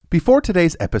Before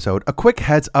today's episode, a quick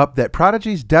heads up that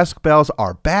Prodigy's desk bells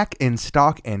are back in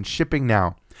stock and shipping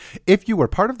now. If you were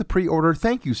part of the pre-order,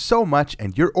 thank you so much,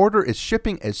 and your order is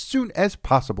shipping as soon as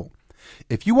possible.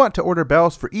 If you want to order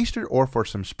bells for Easter or for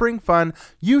some spring fun,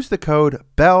 use the code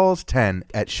BELLS10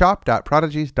 at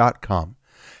shop.prodigies.com.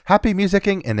 Happy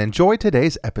musicking and enjoy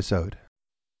today's episode.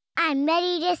 I'm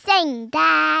ready to sing,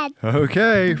 Dad.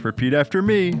 Okay, repeat after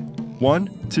me.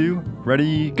 1, 2,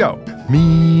 ready, go.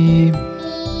 Mi,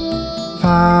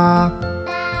 fa,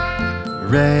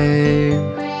 re,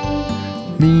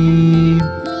 mi,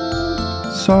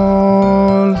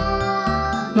 sol,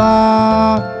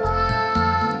 la,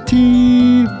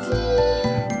 ti,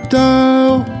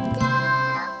 do.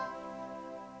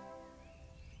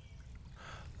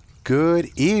 Good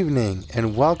evening,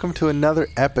 and welcome to another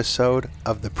episode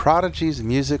of the Prodigy's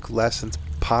Music Lessons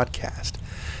podcast.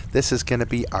 This is going to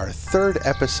be our third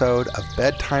episode of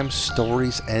Bedtime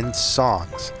Stories and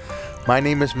Songs. My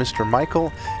name is Mr.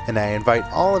 Michael, and I invite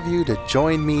all of you to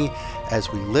join me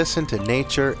as we listen to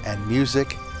nature and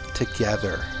music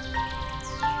together.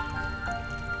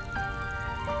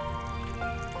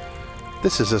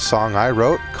 This is a song I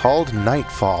wrote called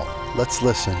Nightfall. Let's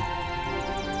listen.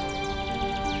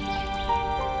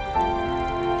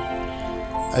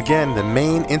 Again, the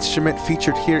main instrument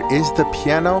featured here is the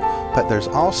piano, but there's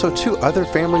also two other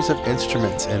families of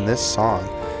instruments in this song.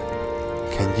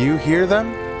 Can you hear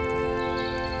them?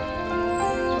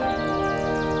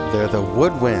 They're the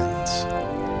woodwinds.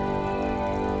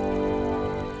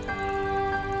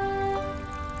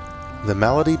 The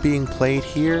melody being played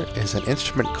here is an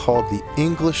instrument called the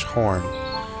English horn.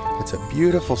 It's a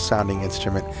beautiful sounding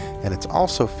instrument, and it's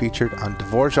also featured on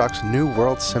Dvorak's New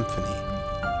World Symphony.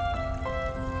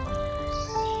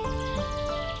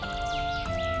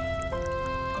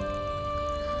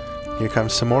 Here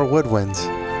comes some more woodwinds.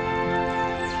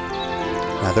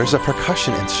 Now there's a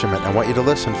percussion instrument. I want you to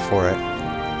listen for it.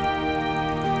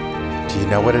 Do you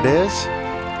know what it is?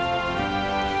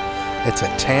 It's a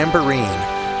tambourine.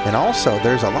 And also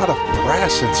there's a lot of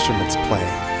brass instruments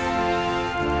playing.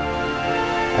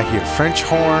 I hear French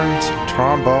horns,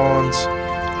 trombones,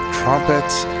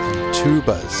 trumpets, and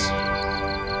tubas.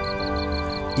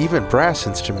 Even brass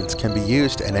instruments can be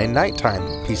used in a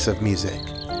nighttime piece of music.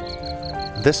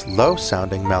 This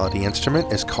low-sounding melody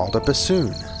instrument is called a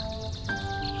bassoon.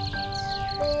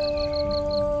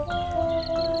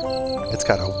 It's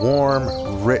got a warm,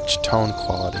 rich tone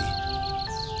quality.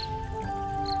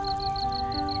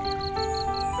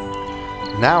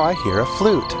 Now I hear a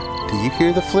flute. Do you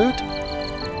hear the flute?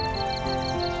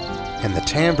 And the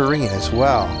tambourine as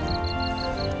well.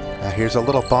 Now here's a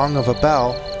little bong of a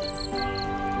bell.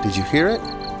 Did you hear it?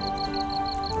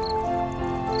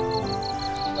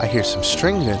 I hear some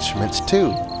stringed instruments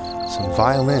too, some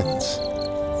violins.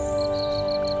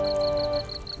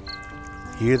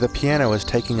 Here the piano is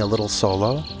taking a little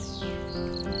solo.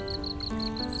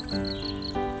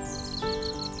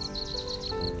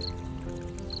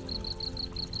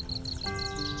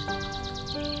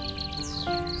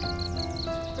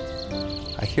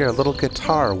 I hear a little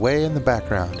guitar way in the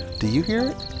background. Do you hear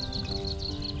it?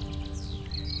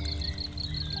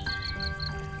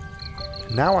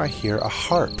 Now I hear a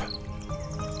harp.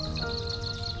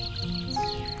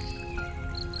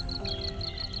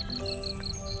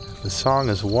 The song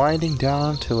is winding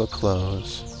down to a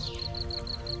close.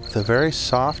 With a very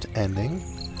soft ending,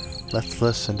 let's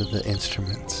listen to the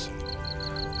instruments.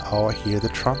 Oh, I hear the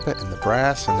trumpet and the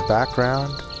brass in the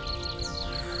background.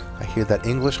 I hear that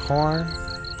English horn.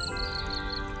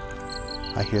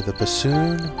 I hear the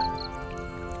bassoon.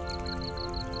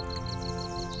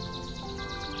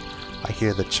 I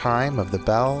hear the chime of the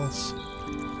bells,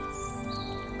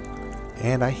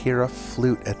 and I hear a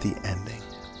flute at the ending.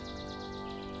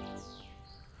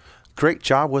 Great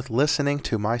job with listening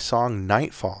to my song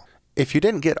Nightfall. If you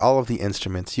didn't get all of the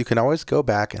instruments, you can always go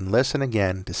back and listen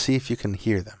again to see if you can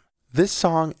hear them. This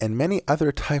song and many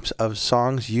other types of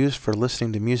songs used for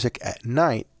listening to music at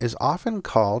night is often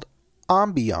called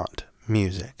ambient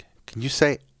music. Can you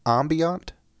say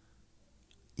ambient?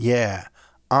 Yeah,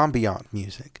 ambient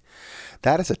music.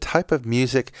 That is a type of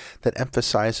music that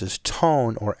emphasizes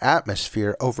tone or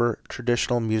atmosphere over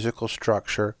traditional musical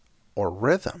structure or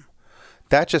rhythm.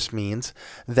 That just means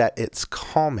that it's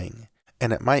calming,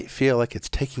 and it might feel like it's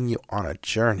taking you on a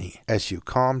journey as you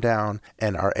calm down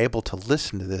and are able to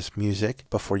listen to this music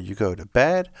before you go to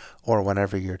bed or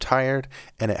whenever you're tired,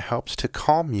 and it helps to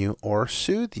calm you or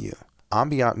soothe you.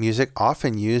 Ambient music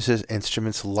often uses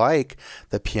instruments like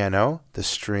the piano, the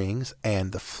strings,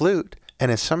 and the flute, and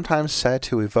is sometimes said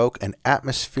to evoke an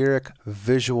atmospheric,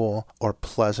 visual, or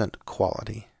pleasant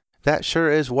quality. That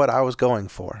sure is what I was going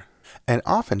for. And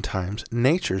oftentimes,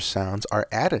 nature's sounds are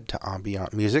added to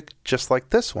ambient music, just like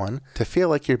this one, to feel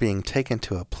like you're being taken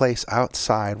to a place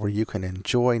outside where you can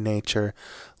enjoy nature,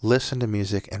 listen to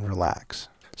music, and relax.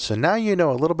 So now you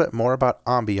know a little bit more about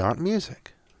ambient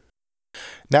music.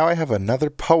 Now I have another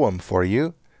poem for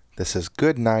you. This is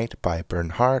Goodnight by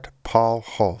Bernhard Paul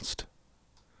Holst.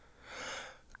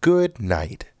 Good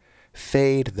night.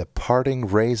 Fade the parting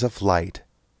rays of light.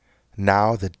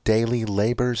 Now the daily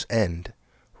labors end.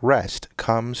 Rest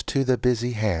comes to the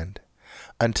busy hand.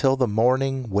 Until the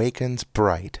morning wakens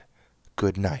bright.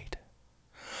 Good night.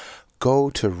 Go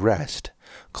to rest.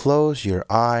 Close your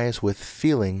eyes with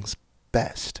feelings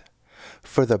best.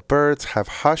 For the birds have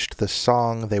hushed the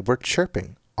song they were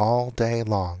chirping all day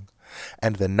long.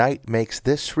 And the night makes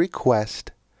this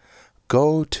request.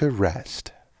 Go to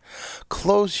rest.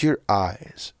 Close your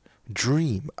eyes.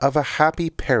 Dream of a happy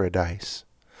paradise.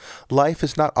 Life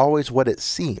is not always what it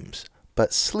seems,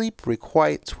 but sleep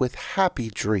requites with happy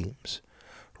dreams.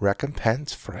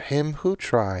 Recompense for him who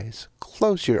tries.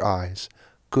 Close your eyes.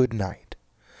 Good night.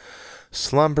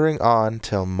 Slumbering on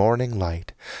till morning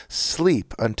light.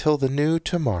 Sleep until the new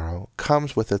tomorrow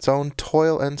comes with its own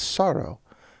toil and sorrow.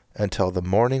 Until the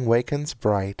morning wakens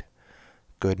bright.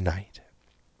 Good night.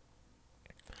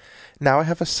 Now I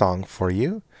have a song for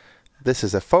you. This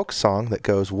is a folk song that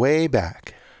goes way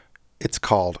back. It's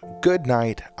called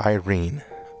Goodnight, Irene.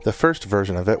 The first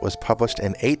version of it was published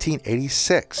in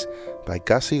 1886 by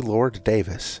Gussie Lord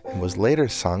Davis and was later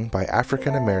sung by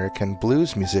African-American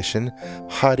blues musician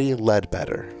Huddie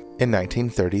Ledbetter in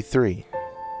 1933.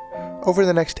 Over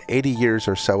the next 80 years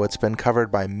or so, it's been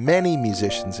covered by many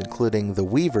musicians, including the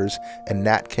Weavers and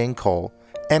Nat King Cole.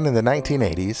 And in the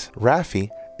 1980s, Raffi,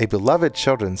 a beloved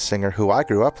children's singer who I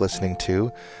grew up listening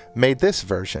to, made this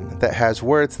version that has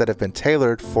words that have been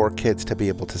tailored for kids to be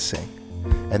able to sing.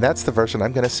 And that's the version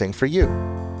I'm going to sing for you.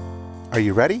 Are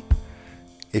you ready?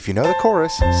 If you know the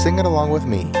chorus, sing it along with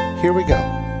me. Here we go.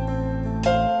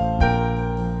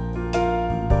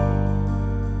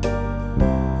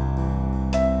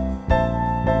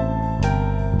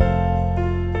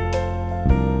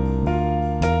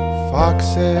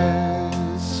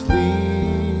 Foxes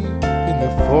sleep in the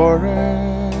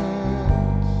forest.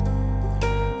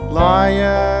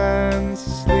 Lions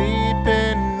sleep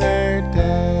in their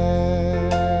dens.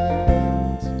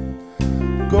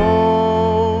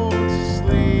 Goats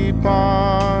sleep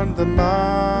on the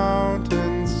mountainside,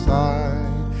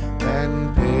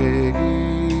 and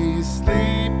piggies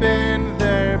sleep in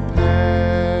their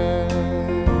pens.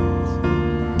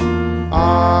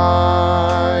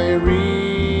 Irene,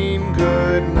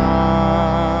 good night.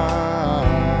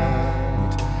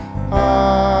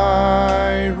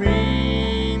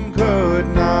 Irene, good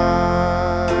night.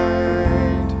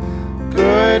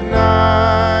 Good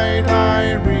night,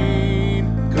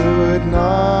 Irene. Good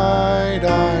night,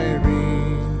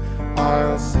 Irene.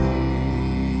 I'll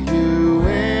see you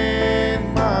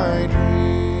in my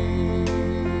dreams.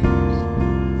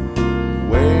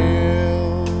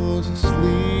 Whales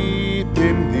sleep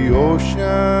in the ocean.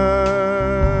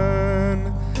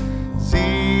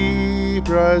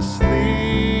 Zebras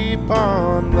sleep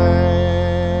on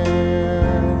land.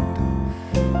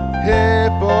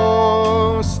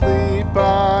 Hippos sleep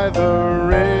by the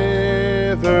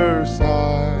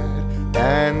riverside,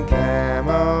 and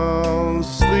camels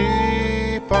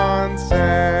sleep on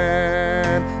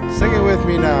sand. Sing it with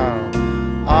me now.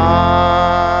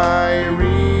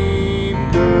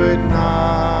 Irene, good night.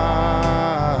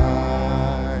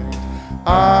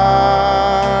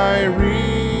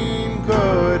 Irene,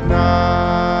 good night.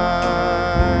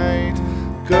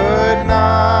 Good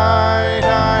night,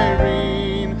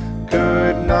 Irene.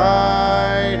 Good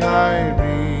night,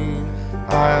 Irene.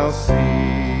 I'll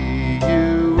see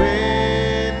you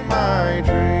in my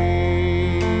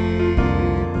dreams.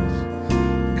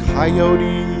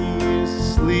 Coyotes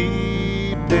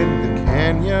sleep in the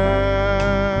canyon.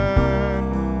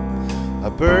 A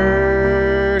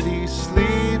birdie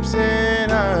sleeps in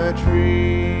a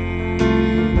tree.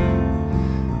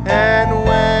 And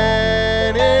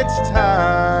when it's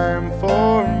time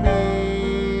for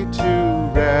me to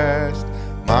rest,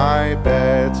 my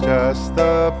bed's just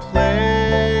the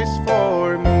place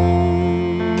for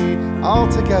me. All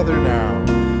together now.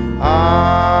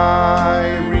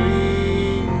 Irene,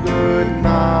 good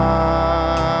night.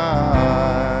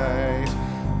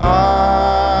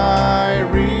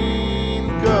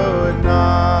 Irene, good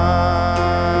night.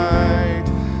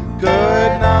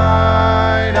 Good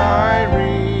night,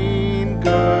 Irene.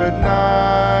 Good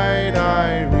night,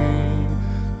 Irene.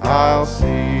 I'll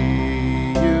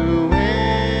see you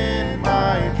in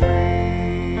my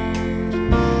dreams.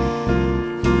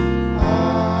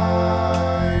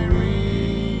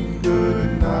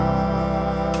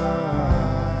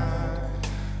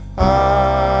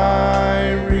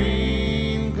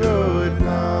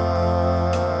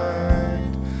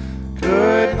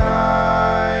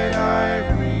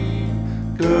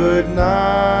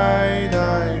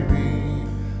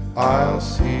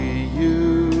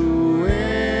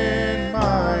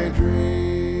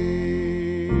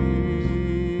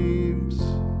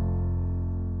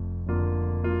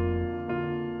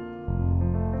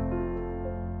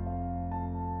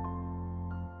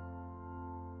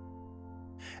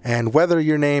 And whether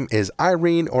your name is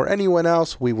Irene or anyone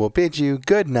else, we will bid you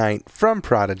good night from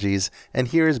Prodigies. And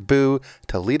here is Boo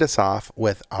to lead us off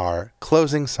with our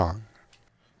closing song.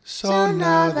 So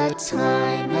now the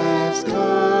time has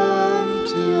come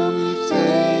to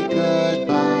say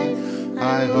goodbye.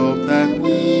 I hope that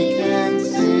we can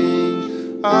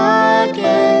sing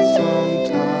again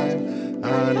sometime.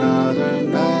 Another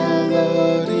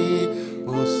melody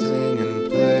we'll sing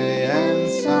and play and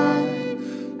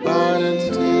sign. But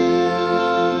until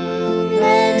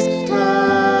next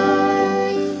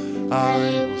time, I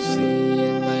will see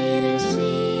you later,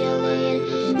 see you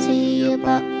later, see you,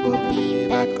 but we'll be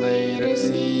back later.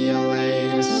 See you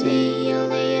later, see you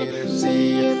later,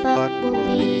 see you, but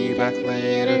we'll be back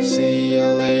later. See you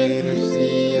later,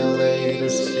 see you later,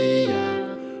 see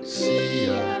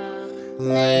ya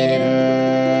later.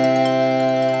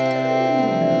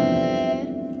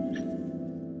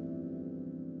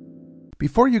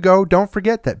 Before you go, don't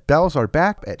forget that bells are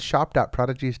back at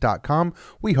shop.prodigies.com.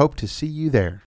 We hope to see you there.